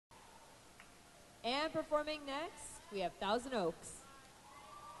And performing next, we have Thousand Oaks.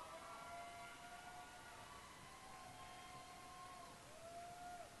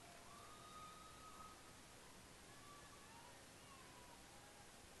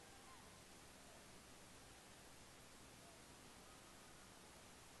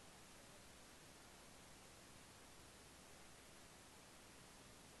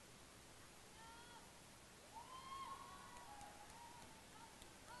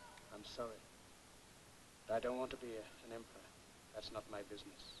 I'm sorry. But I don't want to be an emperor. That's not my business.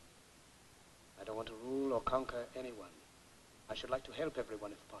 I don't want to rule or conquer anyone. I should like to help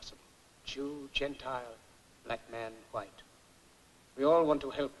everyone if possible. Jew, Gentile, black man, white. We all want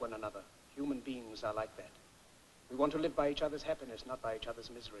to help one another. Human beings are like that. We want to live by each other's happiness, not by each other's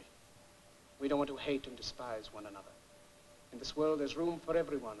misery. We don't want to hate and despise one another. In this world, there's room for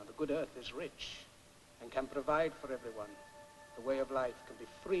everyone, and the good earth is rich and can provide for everyone. The way of life can be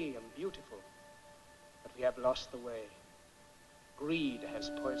free and beautiful, but we have lost the way. Greed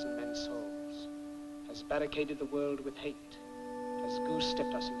has poisoned men's souls, has barricaded the world with hate, has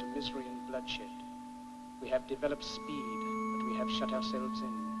goose-stepped us into misery and bloodshed. We have developed speed, but we have shut ourselves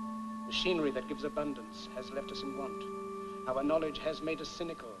in. Machinery that gives abundance has left us in want. Our knowledge has made us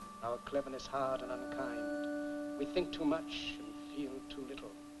cynical, our cleverness hard and unkind. We think too much and feel too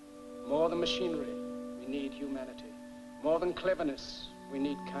little. More than machinery, we need humanity. More than cleverness, we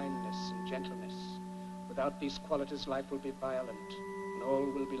need kindness and gentleness. Without these qualities, life will be violent, and all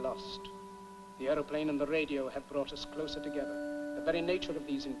will be lost. The aeroplane and the radio have brought us closer together. The very nature of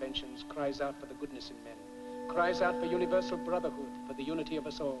these inventions cries out for the goodness in men, cries out for universal brotherhood, for the unity of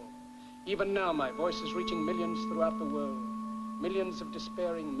us all. Even now, my voice is reaching millions throughout the world. Millions of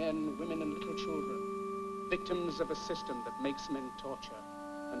despairing men, women, and little children, victims of a system that makes men torture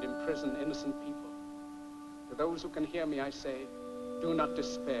and imprison innocent people. To those who can hear me, I say, do not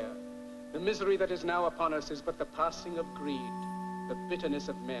despair. The misery that is now upon us is but the passing of greed, the bitterness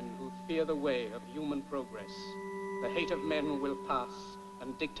of men who fear the way of human progress. The hate of men will pass,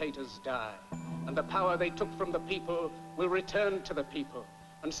 and dictators die, and the power they took from the people will return to the people.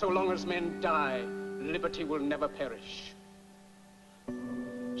 And so long as men die, liberty will never perish.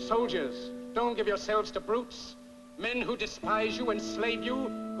 Soldiers, don't give yourselves to brutes, men who despise you, enslave you,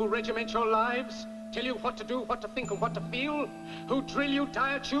 who regiment your lives, tell you what to do, what to think, and what to feel, who drill you,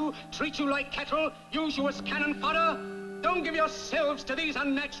 diet you, treat you like cattle, use you as cannon fodder. Don't give yourselves to these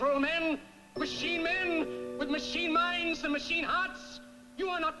unnatural men, machine men with machine minds and machine hearts. You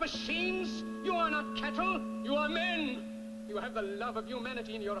are not machines, you are not cattle, you are men. You have the love of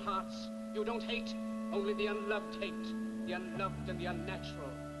humanity in your hearts. You don't hate, only the unloved hate, the unloved and the unnatural.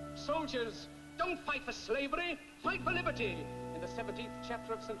 Soldiers, don't fight for slavery, fight for liberty. In the 17th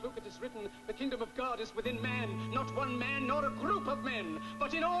chapter of St. Luke it is written, the kingdom of God is within man, not one man nor a group of men,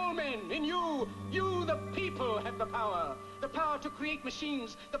 but in all men, in you. You, the people, have the power to create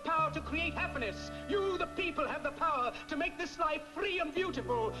machines, the power to create happiness. You, the people, have the power to make this life free and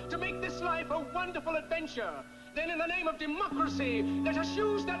beautiful, to make this life a wonderful adventure. Then in the name of democracy, let us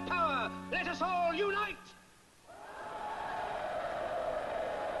use that power. Let us all unite.